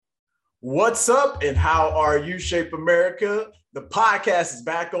What's up and how are you, Shape America? The podcast is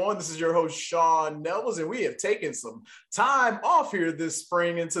back on. This is your host, Sean Nevels, and we have taken some time off here this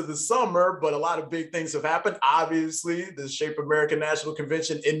spring into the summer, but a lot of big things have happened. Obviously, the Shape America National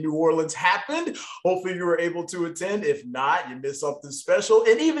Convention in New Orleans happened. Hopefully you were able to attend. If not, you missed something special.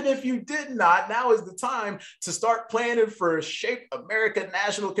 And even if you did not, now is the time to start planning for Shape America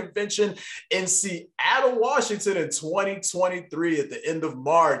National Convention in Seattle, Washington in 2023 at the end of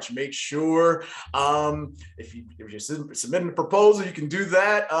March. Make sure if you're submitting a proposal, you can do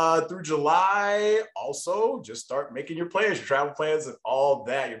that through July. Also, just start making your plans, your travel plans, and all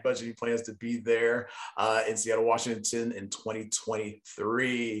that, your budgeting plans to be there in Seattle, Washington in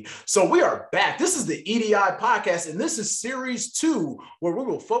 2023. So we are back. This is the EDI podcast, and this is series 2, where we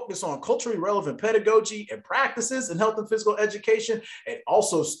will focus on culturally relevant pedagogy and practices in health and physical education, and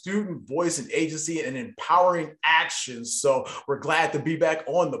also student voice and agency and empowering actions. So we're glad to be back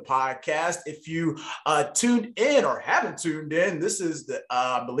on the podcast. If you tuned in or haven't tuned in, this is the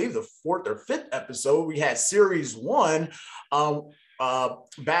I believe the 4th or 5th episode. We had series 1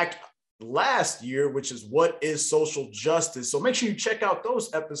 back last year, which is what is social justice. So make sure you check out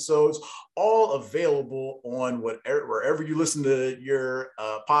those episodes, all available on wherever you listen to your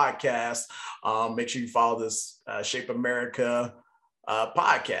podcast. Make sure you follow this Shape America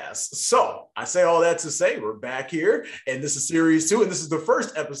podcast. So I say all that to say we're back here, and this is series 2, and this is the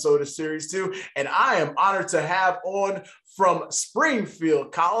first episode of series 2, and I am honored to have on from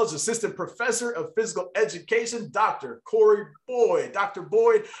Springfield College, assistant professor of physical education, Dr. Korey Boyd. Dr.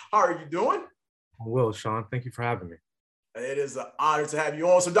 Boyd, how are you doing? Well, Sean, thank you for having me. It is an honor to have you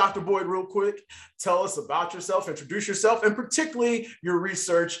on. So Dr. Boyd, real quick, tell us about yourself, introduce yourself, and particularly your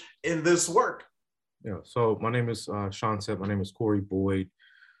research in this work. Yeah, so my name is, Sean said, my name is Korey Boyd.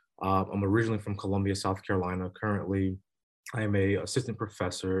 I'm originally from Columbia, South Carolina. Currently, I am an assistant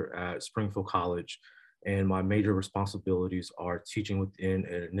professor at Springfield College, and my major responsibilities are teaching within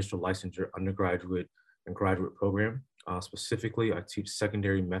an initial licensure undergraduate and graduate program. Specifically, I teach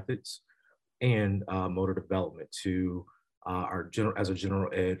secondary methods and motor development to as a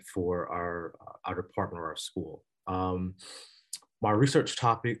general ed for our department or our school. My research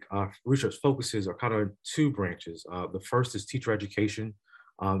research focuses are kind of 2 branches. The first is teacher education.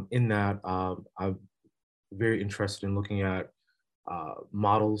 In that, I'm very interested in looking at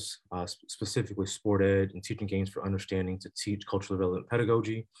models, specifically sport ed and teaching games for understanding to teach culturally relevant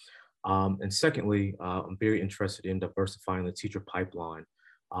pedagogy. And secondly, I'm very interested in diversifying the teacher pipeline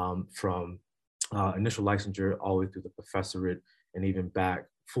from initial licensure all the way through the professorate and even back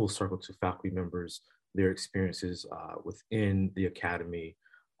full circle to faculty members, their experiences within the academy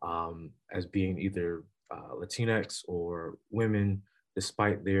as being either Latinx or women,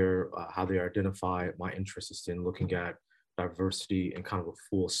 despite their how they identify. My interest is in looking at diversity and kind of a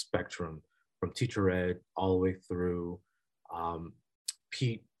full spectrum from teacher ed all the way through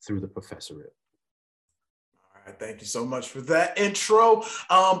Pete through the professorate. All right, thank you so much for that intro.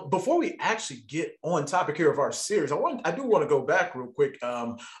 Before we actually get on topic here of our series, I do want to go back real quick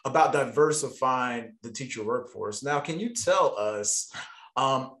about diversifying the teacher workforce. Now, can you tell us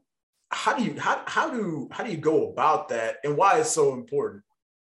how do you go about that, and why it's so important?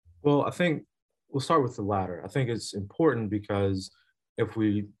 Well, I think we'll start with the latter. I think it's important because if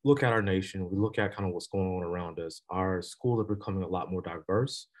we look at our nation, we look at kind of what's going on around us, our schools are becoming a lot more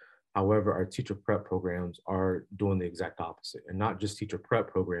diverse. However, our teacher prep programs are doing the exact opposite, and not just teacher prep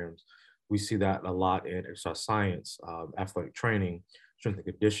programs. We see that a lot in exercise science, athletic training, strength and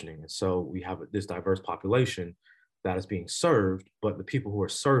conditioning. And so we have this diverse population that is being served, but the people who are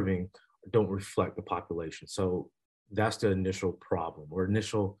serving don't reflect the population. So that's the initial problem, or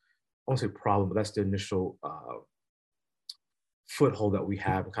initial, I won't say problem, but that's the initial foothold that we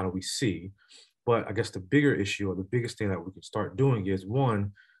have and kind of we see. But I guess the bigger issue, or the biggest thing that we can start doing is,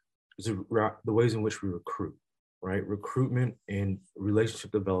 one, is the ways in which we recruit, right? Recruitment and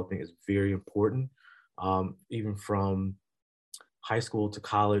relationship developing is very important, even from high school to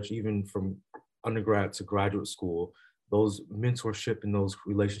college, even from undergrad to graduate school. Those mentorship and those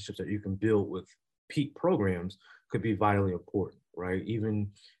relationships that you can build with peak programs could be vitally important, right? Even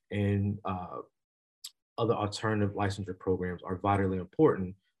in other alternative licensure programs are vitally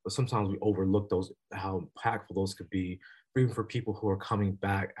important, but sometimes we overlook those, how impactful those could be, even for people who are coming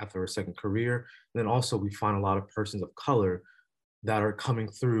back after a second career. And then also we find a lot of persons of color that are coming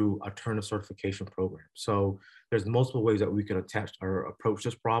through alternative certification programs. So there's multiple ways that we can attach or approach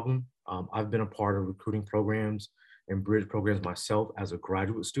this problem. I've been a part of recruiting programs and bridge programs myself as a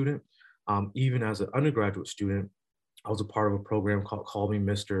graduate student. Even as an undergraduate student, I was a part of a program called Call Me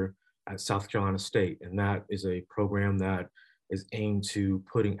Mr. at South Carolina State. And that is a program that is aimed to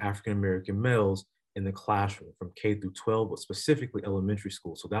putting African-American males in the classroom from K through 12, but specifically elementary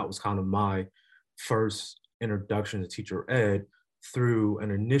school. So that was kind of my first introduction to teacher ed through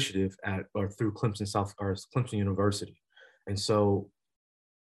an initiative through Clemson University. And so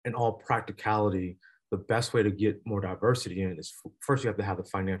in all practicality, the best way to get more diversity in is first you have to have the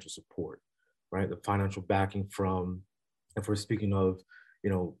financial support, right? The financial backing from, if we're speaking of,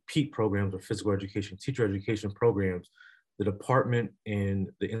 PEAT programs or physical education, teacher education programs, the department and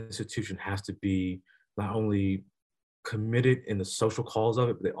the institution has to be not only committed in the social cause of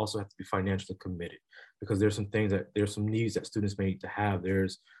it, but they also have to be financially committed, because there's some needs that students may need to have.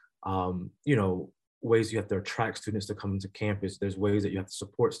 There's, ways you have to attract students to come into campus. There's ways that you have to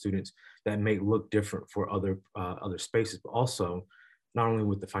support students that may look different for other spaces, but also not only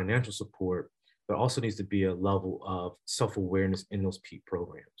with the financial support, but also needs to be a level of self-awareness in those PEAT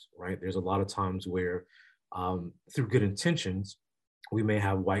programs, right? There's a lot of times where through good intentions, we may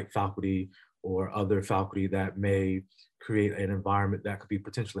have white faculty or other faculty that may create an environment that could be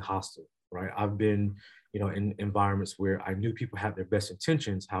potentially hostile, right? I've been, in environments where I knew people had their best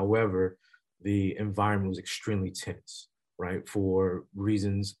intentions. However, the environment was extremely tense, right? For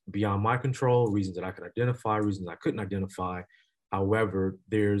reasons beyond my control, reasons that I could identify, reasons I couldn't identify. However,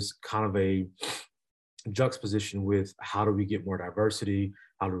 there's kind of a juxtaposition with how do we get more diversity,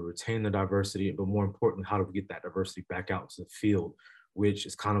 how do we retain the diversity, but more importantly, how do we get that diversity back out to the field, which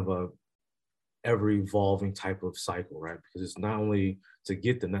is kind of a ever evolving type of cycle, right? Because it's not only to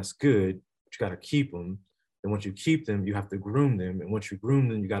get them, that's good, but you got to keep them. And once you keep them, you have to groom them. And once you groom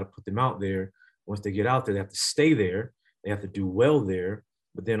them, you got to put them out there. Once they get out there, they have to stay there. They have to do well there.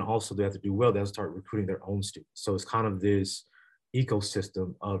 But then also they have to do well. They have to start recruiting their own students. So it's kind of this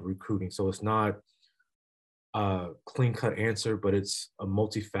ecosystem of recruiting. So it's not a clean cut answer, but it's a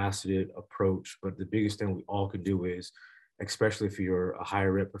multifaceted approach. But the biggest thing we all can do is, especially if you're a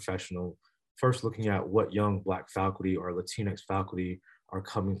higher ed professional, first looking at what young Black faculty or Latinx faculty are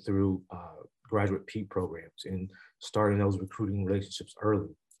coming through graduate PEAT programs and starting those recruiting relationships early.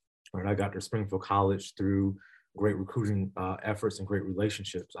 Right, I got to Springfield College through great recruiting efforts and great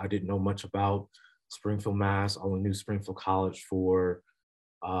relationships. I didn't know much about Springfield, Mass. I only knew Springfield College for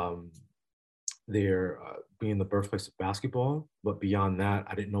their being the birthplace of basketball. But beyond that,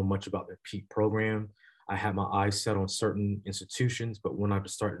 I didn't know much about their PEAT program. I had my eyes set on certain institutions, but when I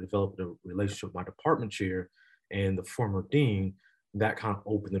started to develop a relationship with my department chair and the former dean, that kind of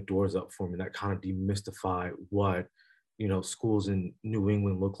opened the doors up for me. That kind of demystified what, schools in New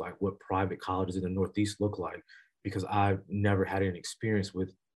England look like, what private colleges in the Northeast look like, because I've never had any experience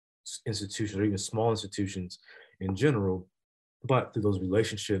with institutions or even small institutions in general. But through those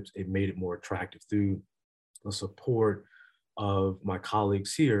relationships, it made it more attractive. Through the support of my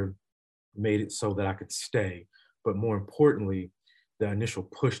colleagues here, made it so that I could stay. But more importantly, the initial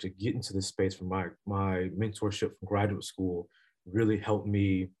push to get into this space from my mentorship from graduate school really helped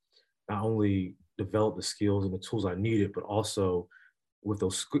me not only develop the skills and the tools I needed, but also with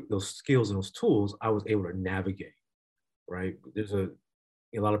those skills and those tools, I was able to navigate, right? There's a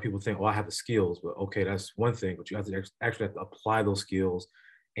lot of people think, oh, I have the skills, but okay, that's one thing, but you have to actually have to apply those skills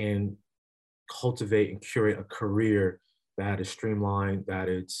and cultivate and curate a career that is streamlined, that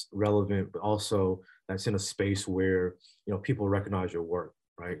it's relevant, but also that's in a space where, people recognize your work,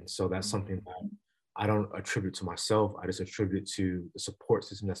 right? And so that's something that I don't attribute to myself. I just attribute to the support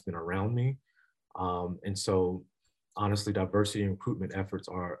system that's been around me. And so honestly, diversity and recruitment efforts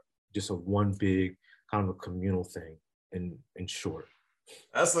are just one big kind of a communal thing in short.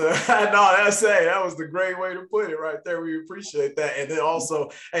 That's that was the great way to put it right there. We appreciate that. And then also,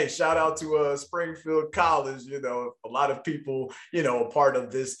 hey, shout out to Springfield College. A lot of people, a part of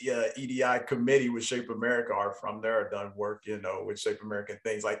this EDI committee with Shape America are from there, done work, with Shape America and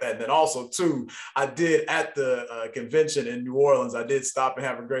things like that. And then also too, I did at the convention in New Orleans, I did stop and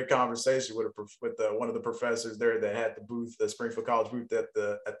have a great conversation with one of the professors there that had the booth, the Springfield College booth at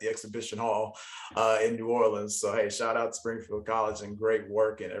the exhibition hall in New Orleans. So hey, shout out to Springfield College and great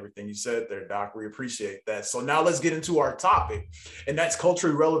work and everything you said there, Doc. We appreciate that. So now let's get into our topic, and that's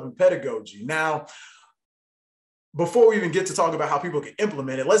culturally relevant pedagogy. Now, before we even get to talk about how people can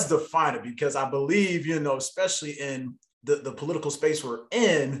implement it, let's define it, because I believe, especially in the political space we're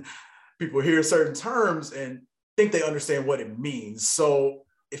in, people hear certain terms and think they understand what it means. So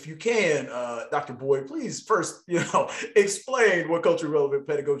if you can, Dr. Boyd, please first, explain what culturally relevant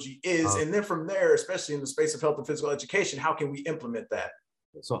pedagogy is. And then from there, especially in the space of health and physical education, how can we implement that?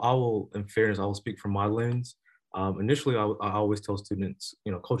 So I will, in fairness, I will speak from my lens. Initially, I always tell students,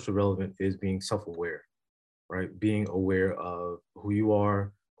 culturally relevant is being self-aware, right? Being aware of who you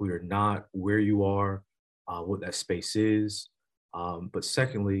are, who you're not, where you are, what that space is, But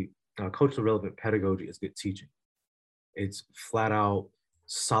secondly, culturally relevant pedagogy is good teaching. It's flat out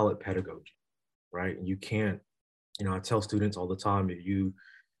solid pedagogy, right? You can't, I tell students all the time that you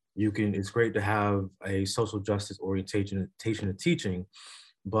can, it's great to have a social justice orientation of teaching,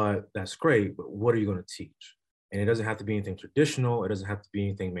 but that's great, but what are you going to teach? And it doesn't have to be anything traditional. It doesn't have to be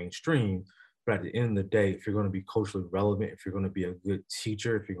anything mainstream. But at the end of the day, if you're going to be culturally relevant, if you're going to be a good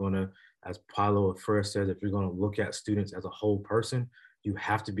teacher, if you're going to, as Paulo Freire says, if you're going to look at students as a whole person, you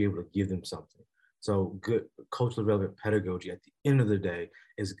have to be able to give them something. So good culturally relevant pedagogy at the end of the day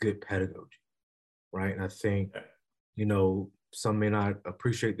is good pedagogy, right? And I think, some may not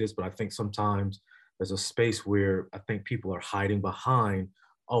appreciate this, but I think sometimes there's a space where I think people are hiding behind,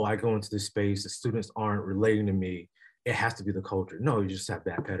 oh, I go into this space, the students aren't relating to me. It has to be the culture. No, you just have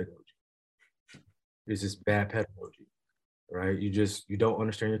bad pedagogy. It's just bad pedagogy, right? You don't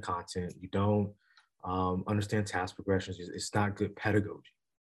understand your content. You don't understand task progressions. It's not good pedagogy,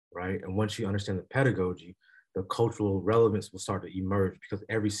 right? And once you understand the pedagogy, the cultural relevance will start to emerge because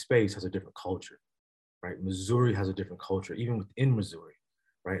every space has a different culture, right? Missouri has a different culture, even within Missouri,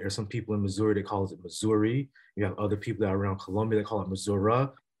 right? There's some people in Missouri that call it Missouri. You have other people that are around Columbia that call it Missouri.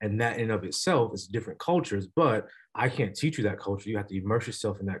 And that in and of itself is different cultures, but I can't teach you that culture. You have to immerse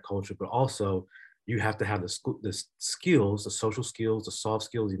yourself in that culture, but also you have to have the skills, the social skills, the soft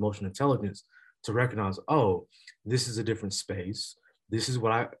skills, emotional intelligence to recognize, oh, this is a different space. This is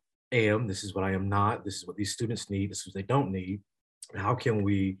what I am. This is what I am not. This is what these students need. This is what they don't need. And how can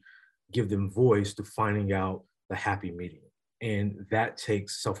we give them voice to finding out the happy medium? And that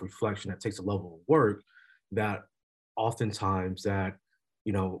takes self-reflection. That takes a level of work that oftentimes that,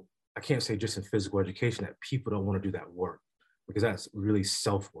 I can't say just in physical education that people don't want to do that work because that's really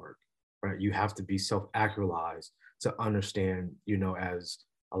self-work, right? You have to be self-actualized to understand, as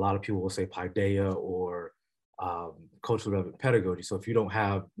a lot of people will say paideia or culturally relevant pedagogy. So if you don't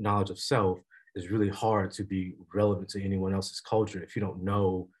have knowledge of self, it's really hard to be relevant to anyone else's culture. If you don't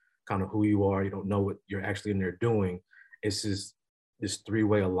know kind of who you are, you don't know what you're actually in there doing. It's just this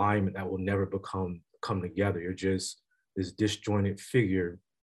three-way alignment that will never come together. You're just this disjointed figure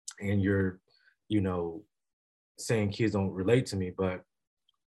and you're, saying kids don't relate to me, but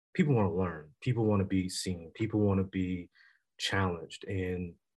people want to learn. People want to be seen. People want to be challenged.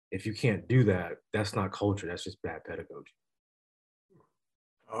 And if you can't do that, that's not culture. That's just bad pedagogy.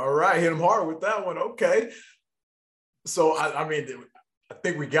 All right. Hit him hard with that one. Okay. So, I mean, I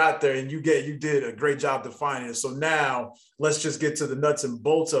think we got there and you did a great job defining it. So now let's just get to the nuts and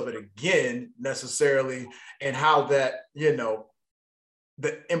bolts of it again, necessarily, and how that,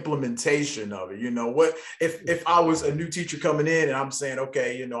 the implementation of it. What if I was a new teacher coming in and I'm saying,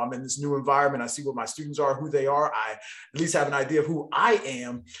 okay, I'm in this new environment, I see what my students are, who they are, I at least have an idea of who I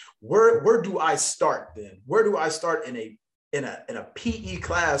am. Where do I start then? Where do I start in a PE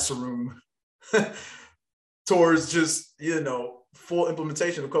classroom towards just, full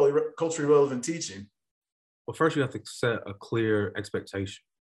implementation of culturally relevant teaching? Well, first you have to set a clear expectation.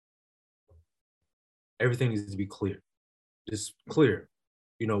 Everything needs to be clear. Just clear.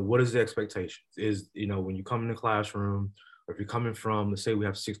 What is the expectation? Is, when you come in the classroom, or if you're coming from, let's say we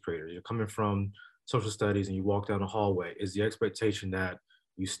have sixth graders, you're coming from social studies and you walk down the hallway, is the expectation that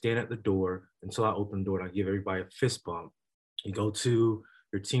you stand at the door until I open the door and I give everybody a fist bump. You go to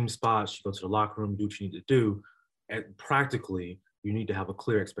your team spots, you go to the locker room, do what you need to do. And practically, you need to have a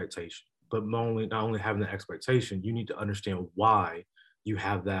clear expectation. But not only having that expectation, you need to understand why you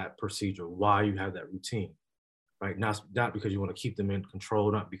have that procedure, why you have that routine. Right? Not because you want to keep them in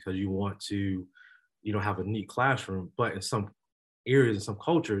control, not because you want to, have a neat classroom, but in some areas, in some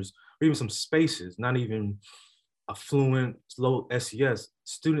cultures, or even some spaces, not even a fluent, low SES,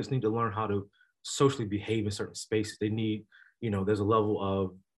 students need to learn how to socially behave in certain spaces. They need, there's a level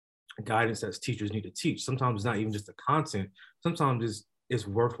of guidance that teachers need to teach. Sometimes it's not even just the content. Sometimes it's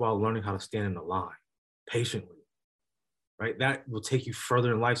worthwhile learning how to stand in a line patiently, right? That will take you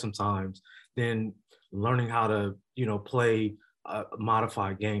further in life sometimes than learning how to, play a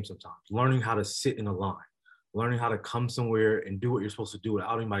modified game sometimes, learning how to sit in a line, learning how to come somewhere and do what you're supposed to do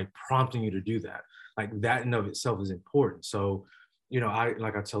without anybody prompting you to do that. Like that in of itself is important. So, I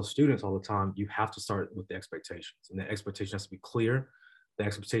tell students all the time, you have to start with the expectations, and the expectation has to be clear. The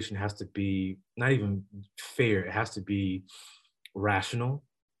expectation has to be not even fair. It has to be rational,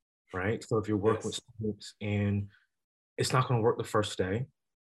 right? So if you're working with students and it's not going to work the first day,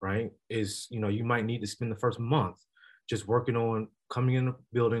 right? You might need to spend the first month just working on coming in the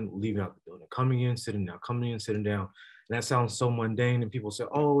building, leaving out the building, coming in, sitting down, coming in, sitting down. And that sounds so mundane. And people say,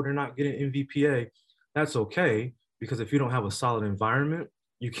 oh, they're not getting MVPA. That's okay, because if you don't have a solid environment,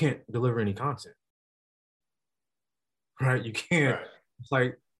 you can't deliver any content. right? You can't,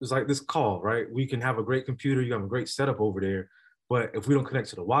 Right. it's like this call, right? We can have a great computer, you have a great setup over there, but if we don't connect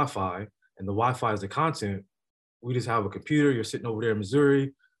to the Wi-Fi and the Wi-Fi is the content, we just have a computer, you're sitting over there in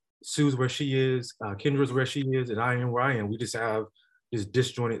Missouri, Sue's where she is, Kendra's where she is, and I am where I am. We just have this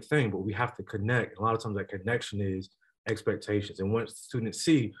disjointed thing, but we have to connect. A lot of times that connection is expectations. And once students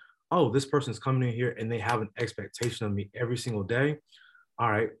see, oh, this person's coming in here and they have an expectation of me every single day,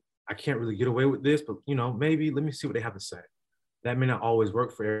 all right, I can't really get away with this, but maybe let me see what they have to say. That may not always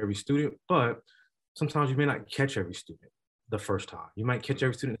work for every student, but sometimes you may not catch every student the first time. You might catch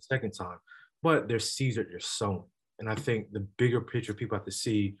every student the second time, but there's seeds that you're sowing. And I think the bigger picture, people have to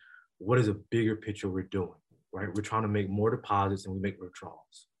see what is a bigger picture we're doing, right? We're trying to make more deposits than we make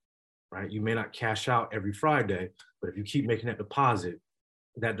withdrawals, right? You may not cash out every Friday, but if you keep making that deposit,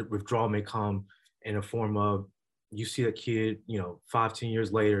 that withdrawal may come in a form of, you see a kid, 5-10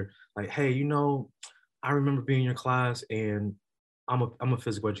 years later, like, hey, I remember being in your class and I'm a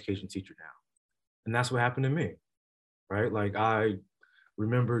physical education teacher now. And that's what happened to me, right? Like, I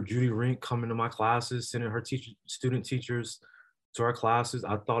remember Judy Rink coming to my classes, sending her student teachers to our classes.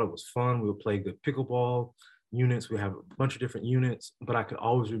 I thought it was fun. We would play the pickleball units. We have a bunch of different units, but I could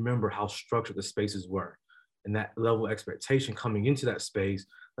always remember how structured the spaces were. And that level of expectation coming into that space,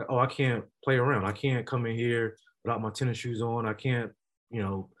 like, oh, I can't play around. I can't come in here without my tennis shoes on. I can't,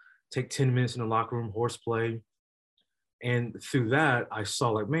 take 10 minutes in the locker room, horseplay. And through that, I saw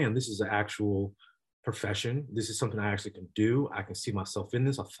like, man, this is an actual profession. This is something I actually can do. I can see myself in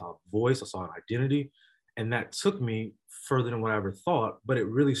this. I saw a voice, I saw an identity. And that took me further than what I ever thought. But it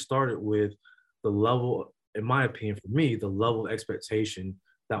really started with the level, in my opinion, for me, the level of expectation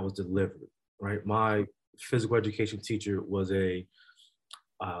that was delivered, right? My physical education teacher was a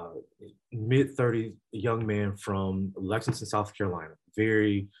mid-30s young man from Lexington, South Carolina,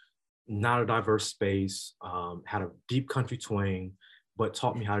 very not a diverse space, had a deep country twang, but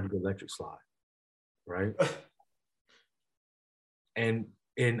taught me how to do the electric slide, right? and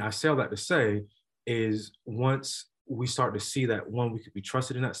I say all that to say is once we start to see that, one, we could be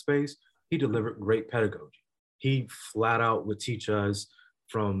trusted in that space, he delivered great pedagogy. He flat out would teach us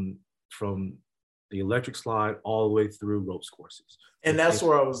from the electric slide all the way through ropes courses. And that's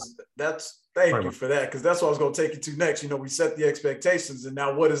where thank you for that, because that's what I was going to take you to next. We set the expectations, and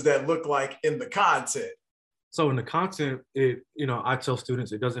now what does that look like in the content? So in the content, I tell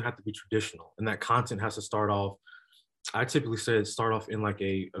students it doesn't have to be traditional, and that content has to start off. I typically say start off in like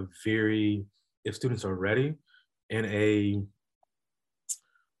a very, if students are ready, in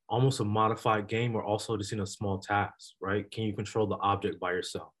almost a modified game, or also just in a small task, right? Can you control the object by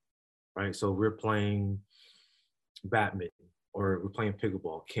yourself, right? So we're playing badminton or we're playing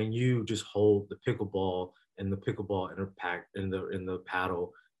pickleball. Can you just hold the pickleball and the pickleball in the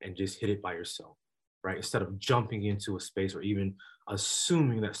paddle and just hit it by yourself, right? Instead of jumping into a space or even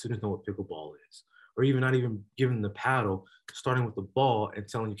assuming that students know what pickleball is, or even not even giving the paddle, starting with the ball and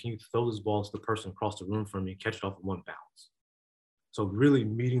telling you, can you throw this ball to the person across the room from you and catch it off in one bounce? So really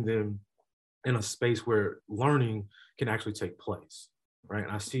meeting them in a space where learning can actually take place, right?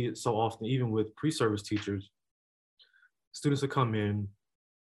 And I see it so often, even with pre-service teachers, students that come in,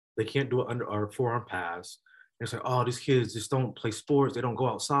 they can't do it under our forearm pass. They're like, oh, these kids just don't play sports. They don't go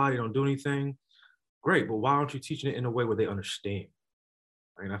outside. They don't do anything. Great, but why aren't you teaching it in a way where they understand?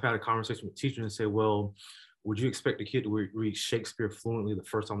 And I've had a conversation with teachers and say, well, would you expect a kid to read Shakespeare fluently the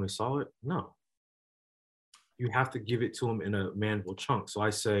first time they saw it? No. You have to give it to them in a manageable chunk. So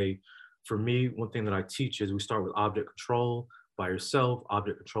I say, for me, one thing that I teach is we start with object control by yourself,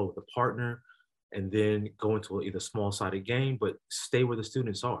 object control with a partner, and then go into either small-sided game, but stay where the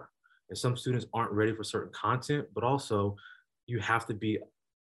students are. And some students aren't ready for certain content, but also you have to be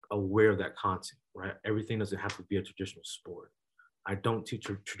aware of that content, right? Everything doesn't have to be a traditional sport. I don't teach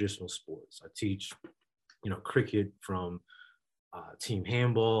traditional sports. I teach, cricket, from team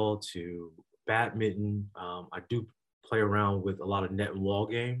handball to badminton. I do play around with a lot of net and wall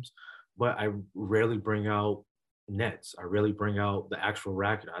games, but I rarely bring out nets. I rarely bring out the actual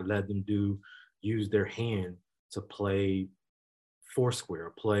racket. I let them use their hand to play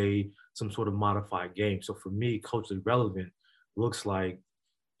foursquare, play some sort of modified game. So for me, culturally relevant looks like,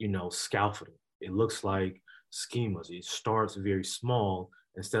 scaffolding. It looks like schemas. It starts very small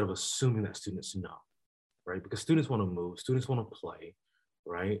instead of assuming that students know, right? Because students want to move, students want to play,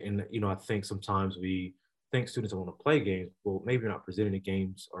 right? And, I think sometimes we think students don't want to play games. Well, maybe you're not presenting the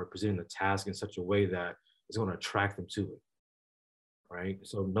games or presenting the task in such a way that is going to attract them to it, right?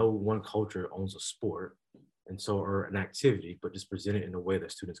 So no one culture owns a sport, and so, or an activity, but just present it in a way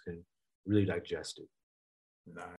that students can really digest it. Nice.